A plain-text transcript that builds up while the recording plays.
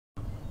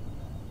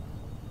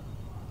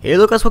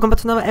Hello guys, welcome back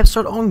to another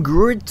episode on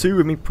Grid 2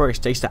 with me,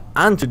 ProXjakester,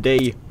 and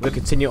today we'll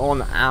continue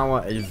on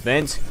our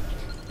event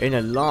in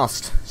the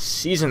last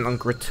season on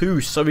Grid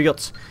 2. So we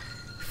got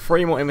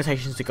 3 more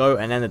invitations to go,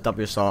 and then the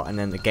WSR, and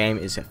then the game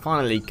is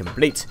finally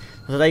complete.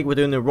 So today we're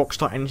doing the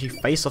Rockstar Energy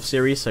Face-Off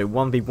series, so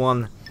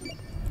 1v1.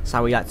 That's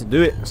how we like to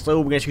do it. Still,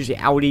 we're going to choose the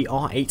Audi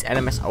R8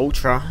 LMS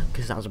Ultra,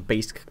 because that was a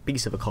beast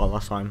of a car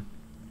last time.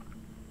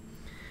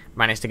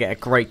 Managed to get a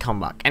great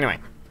comeback. Anyway,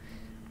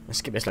 let's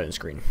skip this loading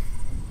screen.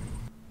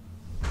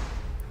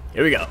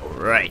 Here we go.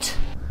 Right.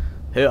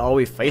 Who are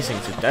we facing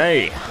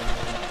today?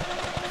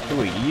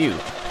 Who are you?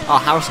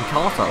 Oh, Harrison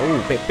Carter.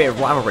 Oh, bit of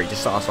rivalry to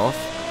start us off.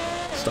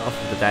 Start off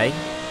with the day.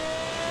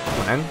 Come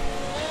on then.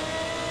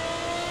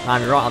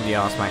 I'm right on the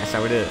arse, mate. That's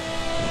how we do it.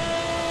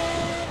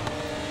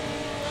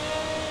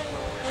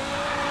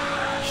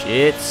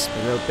 Shit. A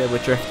little bit of a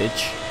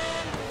driftage.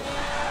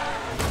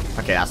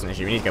 Okay, that's an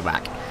issue. We need to go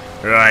back.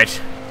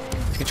 Right.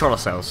 Let's control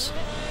ourselves.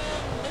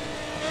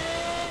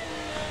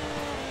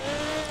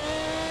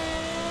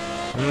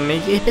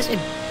 He's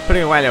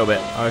putting away a little bit.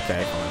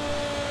 Okay, fine.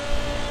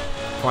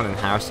 Come on then,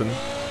 Harrison.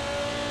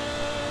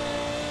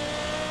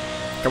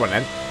 Come on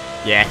then.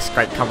 Yes,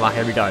 great comeback.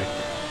 Here we go.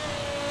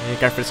 Here we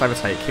go for this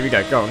overtake. Here we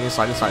go. Go on,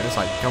 inside.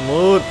 Come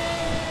on.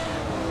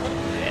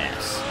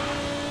 Yes.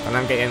 And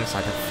I'm getting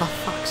inside. For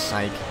fuck's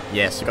sake.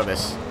 Yes, we got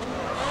this.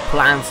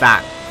 Plans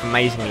that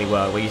amazingly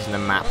well. We're using the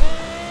map.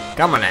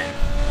 Come on then.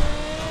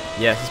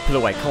 Yes, let's pull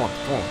away. Come on.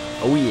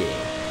 Oh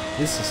yeah.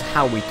 This is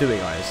how we do it,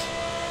 guys.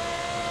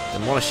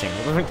 Demolishing.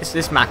 I think this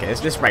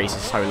race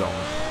is so long.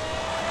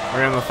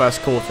 We're in the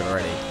first quarter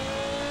already.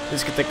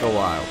 This could take a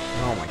while.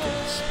 Oh my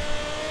goodness.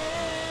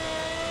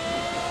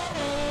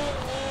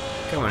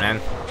 Come on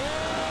then.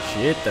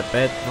 Shit, the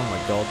bed. Oh my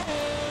god.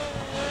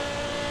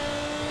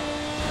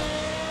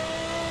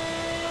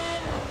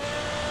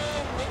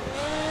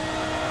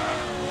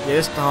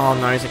 Yes. Oh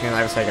no, he's going to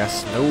overtake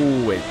us. No,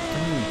 don't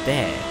you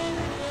dare.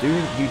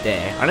 Don't you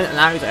dare. I didn't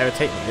allow you to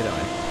overtake me, did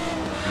I?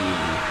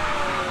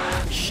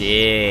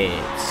 Shit.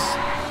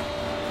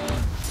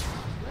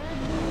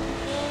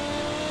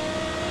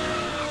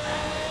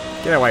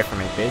 Get away from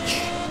me, bitch.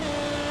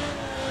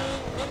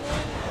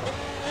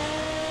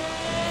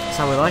 That's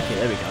how we like it.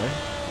 There we go.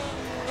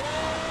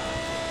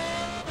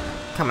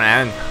 Come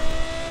on.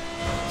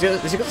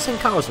 Has he got the same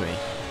car as me?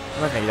 I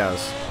don't think he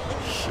does.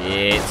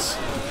 Shit.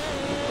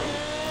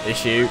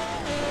 Issue.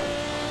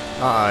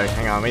 Uh oh.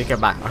 Hang on. We need to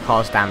go back. My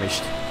car's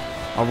damaged.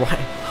 Our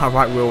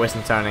right wheel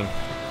isn't turning.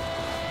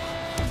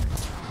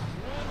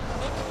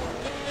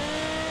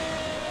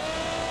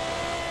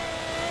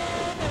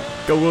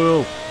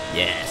 Go.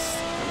 Yes.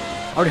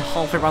 Already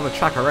halfway around the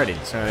track already.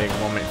 It's only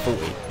 1 minute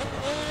 40.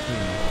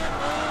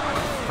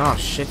 Oh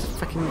shit,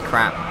 fucking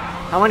crap.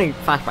 How many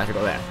flashbacks we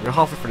got there? We're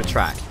halfway through the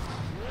track.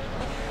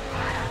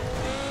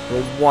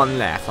 We're 1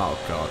 left. Oh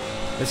god.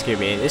 This could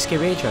be interesting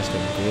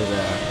because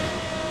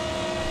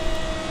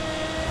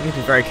I need to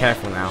be very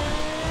careful now.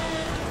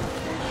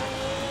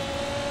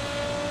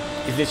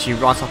 He's literally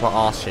right up our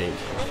arse cheek.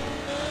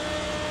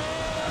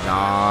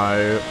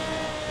 No.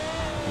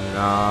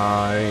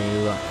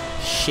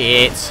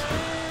 Shit.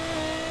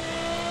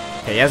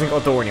 Okay, he hasn't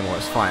got a door anymore,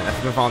 it's fine, that's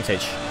an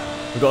advantage.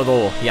 We've got a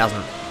door, he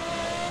hasn't.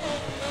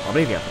 I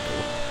believe he has a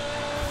door.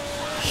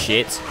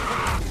 Shit.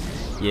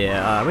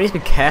 Yeah, we need to be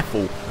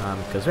careful,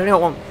 because we only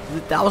got one.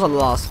 That was our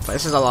last,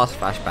 this is our last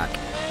flashback.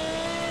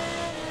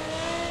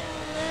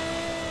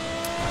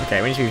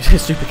 Okay, we need to be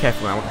super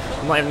careful now.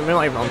 We're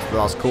not even on to the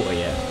last quarter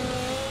yet.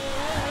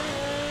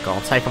 God,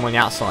 I'll take him on the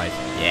outside.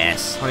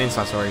 Yes, on the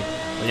inside, sorry.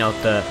 On the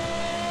old dirt.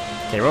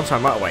 Okay, we're on to our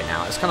motorway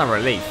now, it's kind of a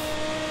relief.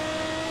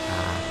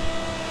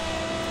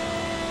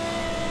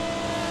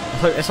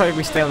 Let's hope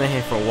we stay on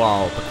here for a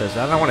while, because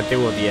I don't want to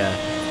deal with the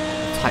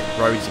tight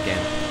roads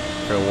again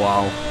for a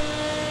while.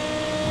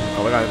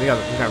 Oh, we're going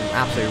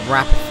absolutely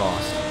rapid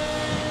fast.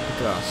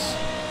 Look at us.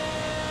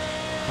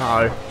 Uh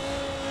oh. I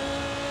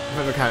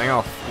think we're cutting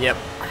off. Yep.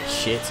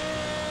 Shit.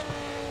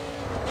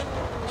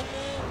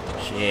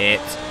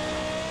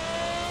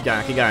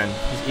 Keep going.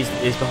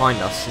 He's behind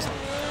us.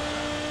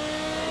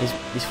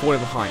 He's falling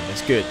behind.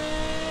 That's good.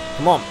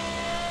 Come on.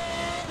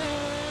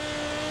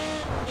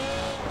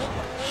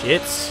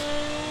 Shit.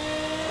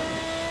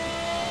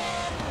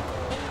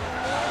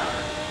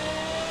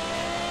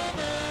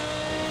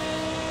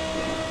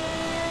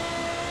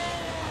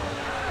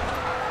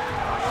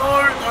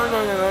 No.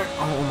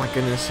 Oh my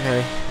goodness.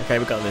 Okay,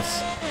 we got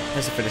this.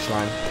 There's the finish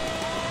line.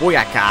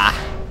 Booyaka!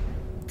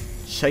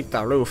 Shake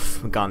the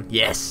roof. We're gone.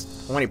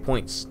 Yes. How many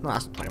points? No,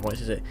 that's not 20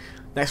 points, is it?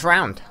 Next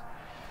round.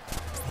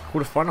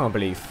 Quarterfinal, I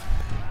believe.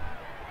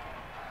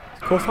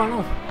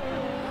 Quarterfinal?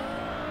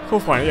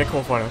 Quarterfinal, yeah,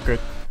 quarterfinal. Good.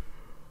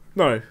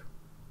 No.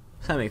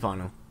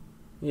 Semi-final.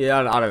 Yeah,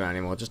 I don't know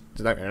anymore.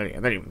 I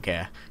don't even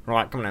care.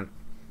 Right, come on then.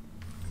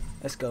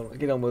 Let's go.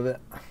 Get on with it.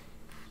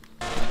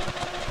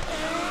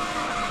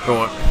 Go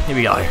on. Here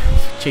we go.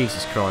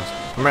 Jesus Christ.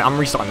 I'm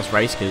restarting this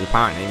race because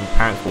apparently my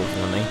parents walked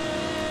in on me.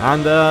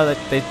 And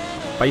they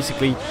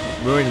basically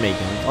ruined me.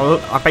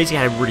 I basically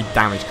had a really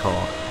damaged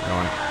car.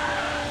 Right.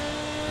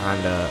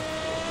 And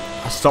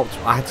I stopped.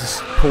 I had to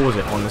pause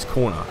it on this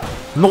corner.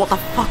 Not the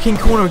fucking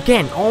corner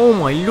again. Oh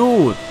my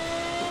lord.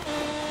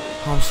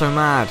 Oh, I'm so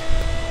mad.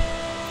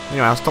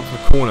 Anyway, I stopped at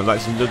the corner,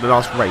 like the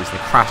last race, and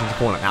crashed into the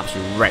corner and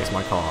absolutely wrecked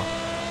my car.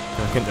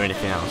 I couldn't do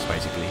anything else,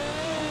 basically.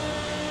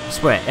 I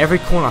swear, every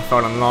corner I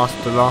failed on the last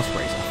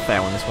race, I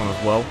failed on this one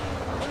as well.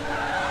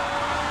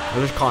 I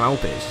just can't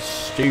help it. It's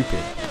just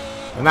stupid.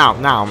 And now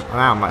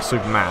I'm like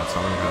super mad, so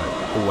I'm gonna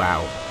go all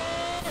out,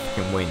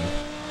 fucking win.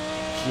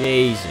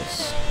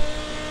 Jesus.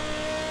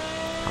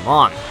 Come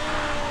on.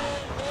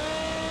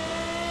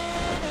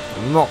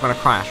 I'm not gonna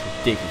crash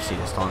ridiculously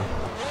this time.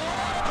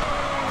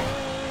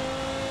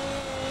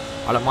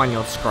 I don't mind the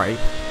odd scrape.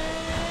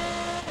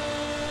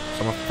 So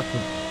I'm gonna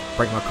fucking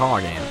break my car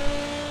again.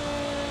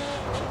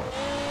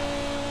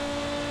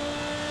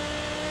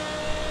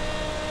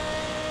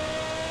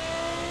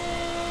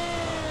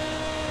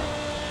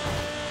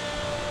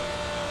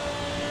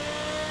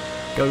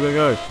 Go, go,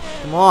 go.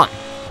 Come on.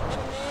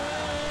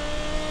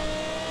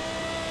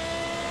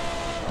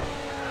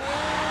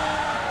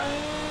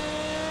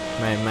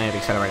 May have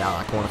accelerated out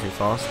of that corner too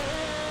fast.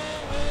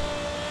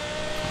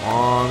 Come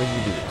on, we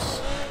can do this.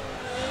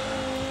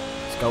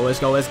 Let's go, let's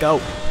go, let's go.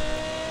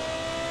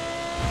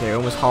 Okay, we're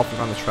almost halfway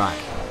down the track.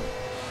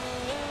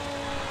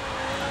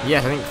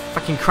 Yes, I think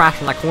fucking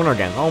crashed in that corner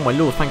again. Oh my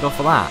lord, thank God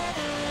for that.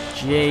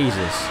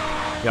 Jesus.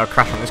 Yeah, I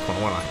crashed on this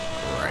corner, won't I?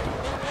 Great.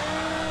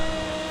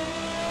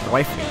 Get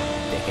away from me,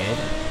 dickhead.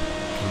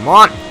 Come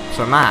on! I'm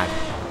so mad.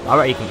 I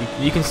bet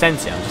you can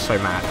sense it, I'm just so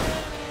mad.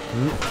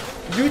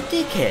 You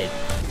dickhead!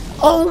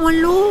 Oh my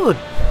lord!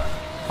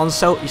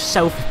 You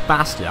selfish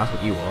bastard, that's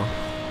what you are.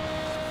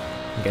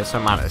 I'm getting so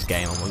mad at this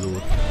game, oh my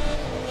lord.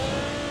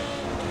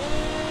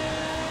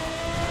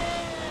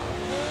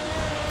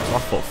 So I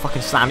thought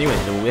fucking slam you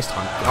into all this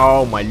time.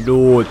 Oh my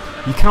lord.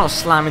 You cannot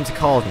slam into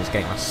cars in this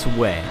game, I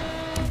swear.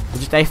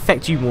 They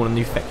affect you more than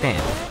you affect them.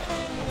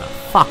 No,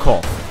 fuck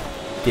off,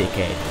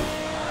 dickhead.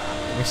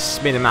 Let me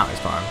spin him out this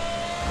time.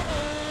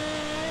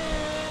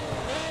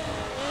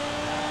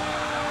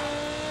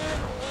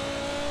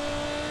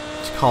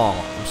 Car.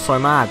 I'm so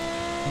mad.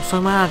 I'm so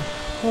mad.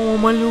 Oh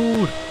my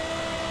lord.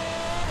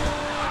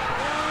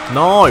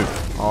 No.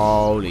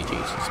 Holy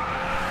Jesus.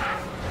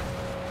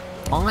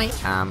 I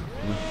am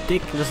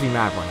ridiculously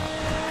mad right now.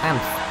 I am.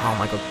 Oh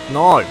my god.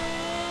 No.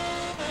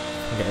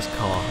 Get this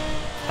car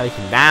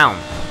taken down.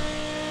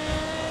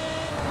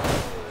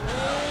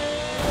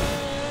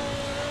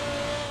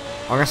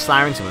 I'm gonna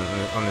slam into him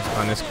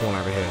on this corner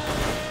over here.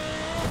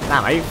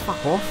 Damn, mate.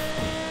 Fuck off.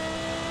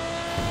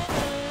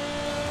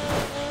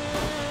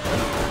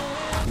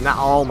 Nah,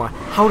 oh my.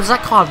 How does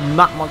that car have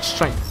that much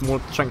strength,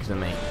 more strength than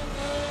me?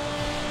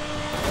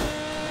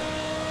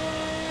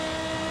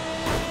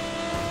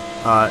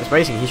 It's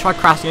basically, he tried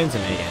crashing into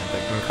me again, but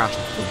then crashed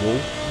into the wall.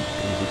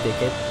 He's a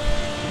dickhead.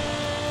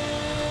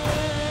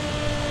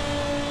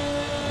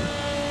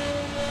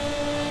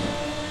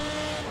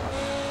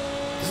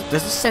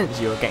 There's a sense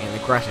you're getting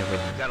aggressive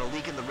with him. Got a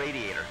leak in the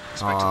radiator.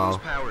 Expect to lose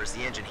power as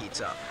the engine heats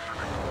up.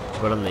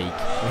 We've got a leak.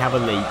 We have a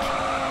leak.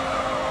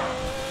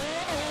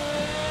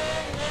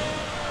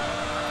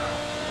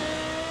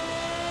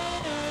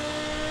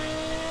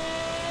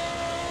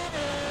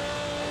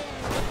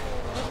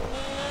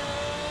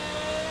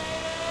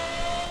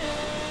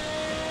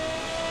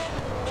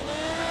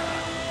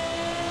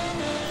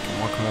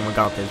 Come on, we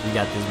got this, we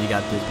got this, we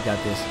got this, we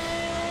got this.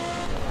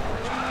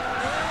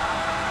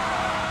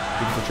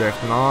 Beautiful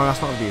drift. No,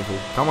 that's not beautiful.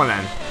 Come on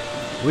then.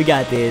 We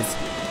got this.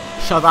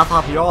 Shut that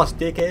up your ass,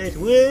 dickhead.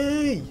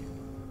 Whee!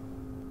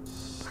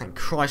 Thank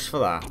Christ for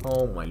that.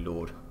 Oh my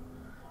lord.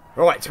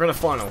 Right, we're in the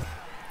final.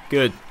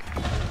 Good.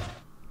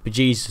 But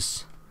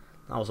Jesus.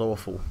 That was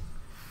awful.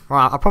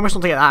 Right, I promise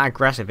not to get that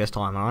aggressive this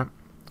time, alright?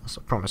 That's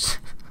a promise.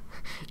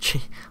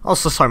 Gee, I was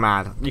so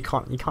mad. You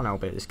can't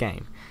help it, this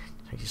game.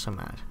 It makes you so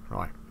mad.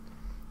 Right.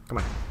 Come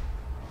on.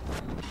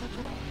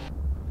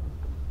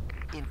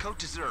 In Côte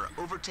d'Azur,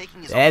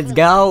 overtaking is Let's a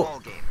go. ball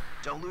game.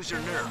 Don't lose your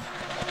nerve.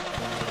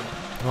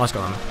 Oh, what's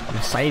going on?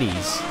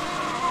 Mercedes.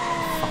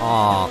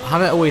 Oh, how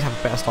do they always have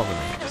a better start than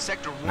me?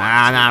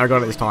 Nah, I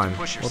got it this time.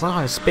 Well, don't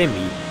try to spin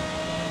me.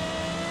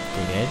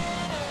 Dickhead.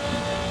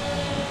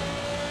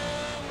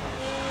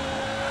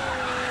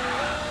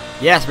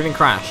 Yes, we didn't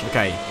crash.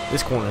 Okay,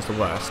 this corner is the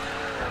worst.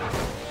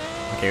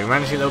 Okay, we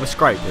managed to get a little bit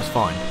scrape, but it's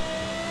fine.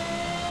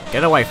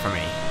 Get away from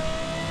me.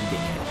 You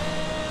dickhead.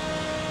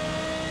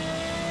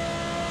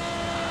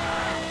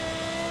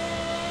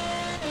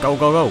 Go,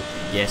 go, go.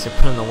 Yes,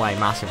 they're pulling away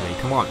massively.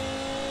 Come on.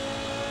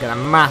 Get a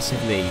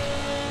massive lead.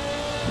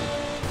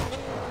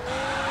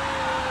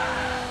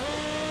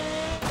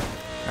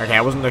 Okay,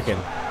 I wasn't looking.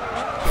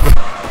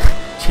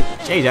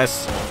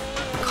 Jesus.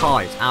 The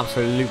car is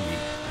absolutely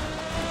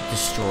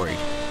destroyed.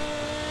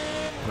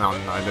 No,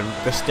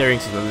 the steering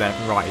to the left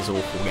and right is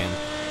awful again.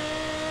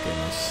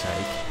 Goodness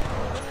sake.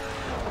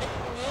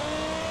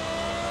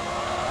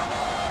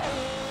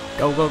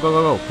 Go, go, go,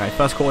 go, go. Okay,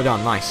 first quarter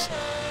done. Nice.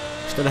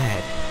 Still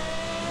ahead.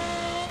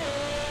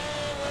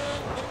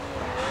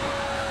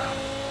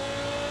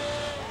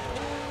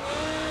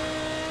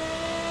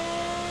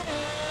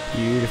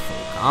 Beautiful.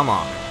 Come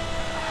on.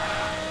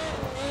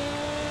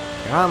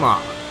 Come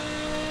on.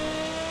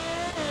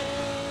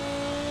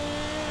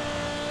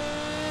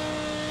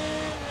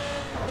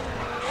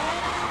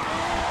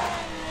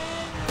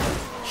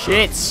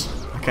 Shit!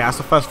 Okay, that's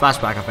the first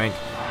flashback, I think.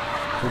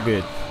 All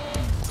good.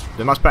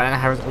 They're much better than I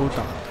have all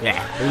done. Yeah,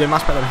 they're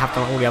much better than I have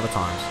done all the other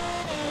times.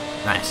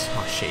 Nice.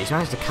 Oh shit, he's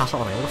managed to catch up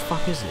on me. What the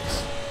fuck is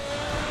this?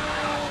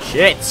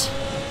 Shit!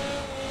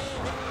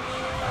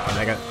 Okay,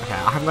 there you go. Okay,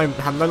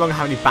 I no longer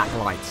have any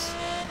backlights.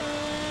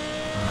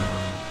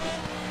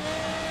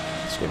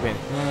 Skip in.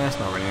 Yeah, that's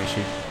not really an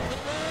issue.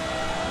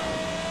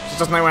 Just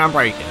doesn't know when I'm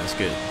braking. That's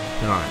good.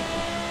 Alright.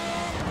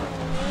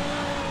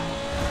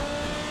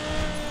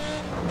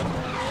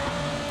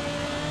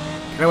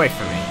 Get away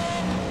from me.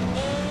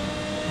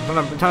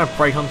 I'm trying to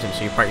brake onto him so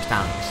he breaks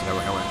down.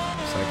 Accelerate away.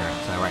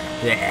 Accelerate.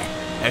 Yeah.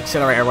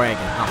 Accelerate away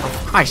again. Oh,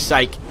 for Christ's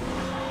sake.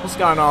 What's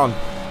going on?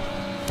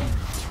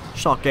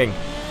 Shocking.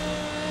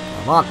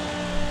 Come on.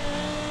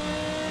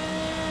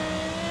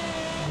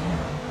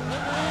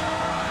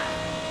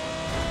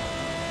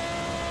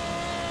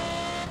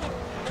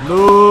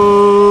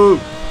 No.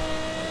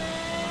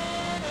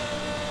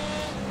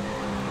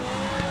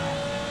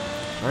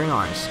 Very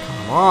nice.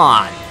 Come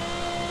on.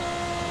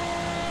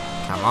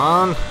 Come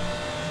on.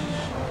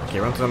 Okay,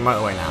 we're onto the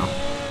motorway now.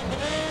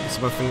 This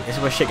is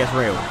where shit gets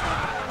real.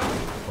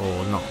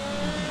 Or not.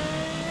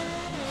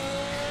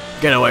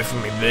 Get away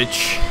from me,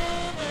 bitch.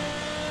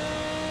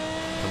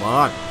 Come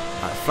on.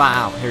 Right, flat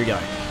out. Here we go.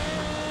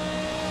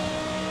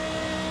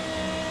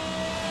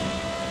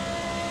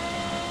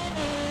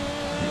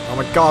 Oh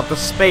my god, the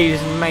speed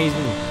is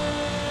amazing.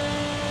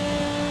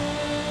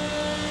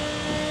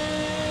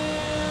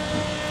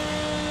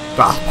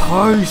 That's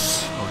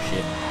pace. Oh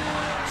shit.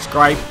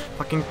 Scrape.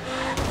 Fucking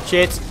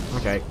shit.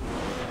 Okay.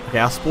 Okay,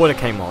 our spoiler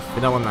came off.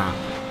 We don't want that.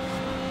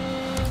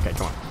 Okay,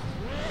 come on.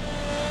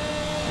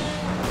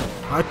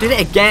 I did it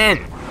again!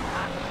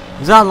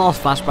 Is that our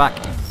last flashback?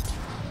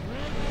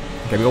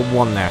 Okay, we got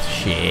one left.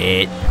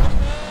 Shit.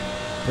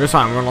 This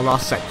time we're on the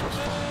last sector. It's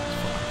fine.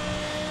 It's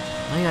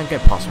fine. No, you don't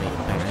get past me,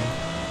 baby.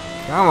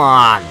 Come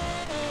on!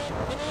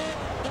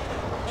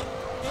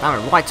 Damn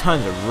it, right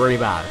turns are really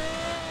bad.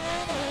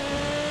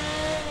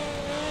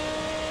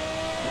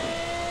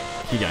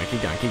 Keep going,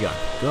 keep going, keep going.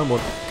 Come on,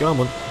 come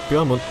on,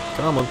 come on,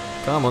 come on,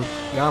 come on,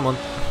 come on.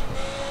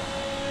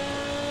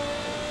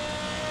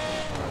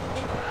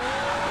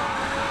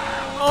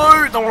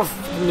 Oh, don't want to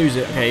lose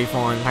it. Okay,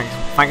 fine.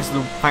 Thanks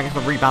for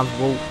the rebound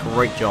wall.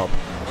 Great job.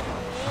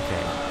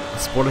 Okay, the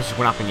spoilers just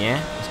went up in the air.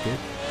 That's good.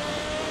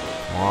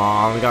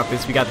 Oh, we got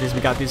this. We got this.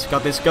 We got this. We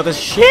got this. We got this.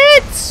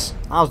 Shit!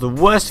 That was the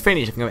worst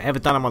finish I think I've ever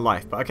done in my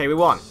life. But okay, we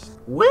won.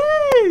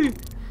 Woo!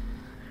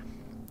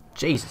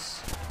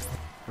 Jesus.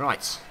 Right.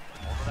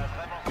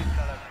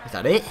 Is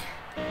that it?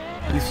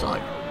 I believe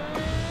so.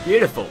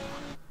 Beautiful.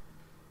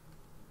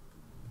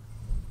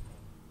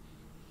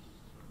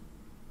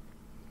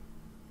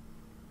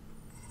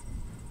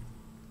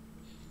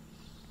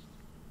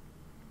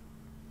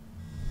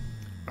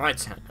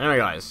 Right, anyway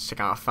guys, let's check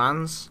out our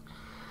fans.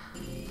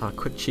 Have a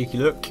quick cheeky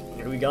look.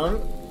 Here we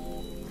go.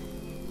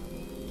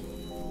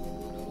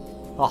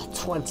 Oh,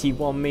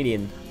 21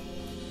 million.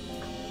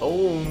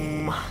 Oh.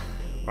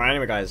 Right,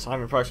 anyway guys,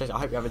 I'm ProXjakester. I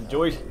hope you have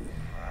enjoyed.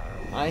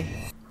 Aye.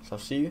 So I'll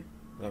see you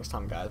next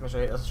time guys. Make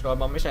sure you hit the subscribe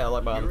button, make sure you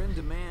hit the like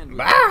button.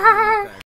 Bye!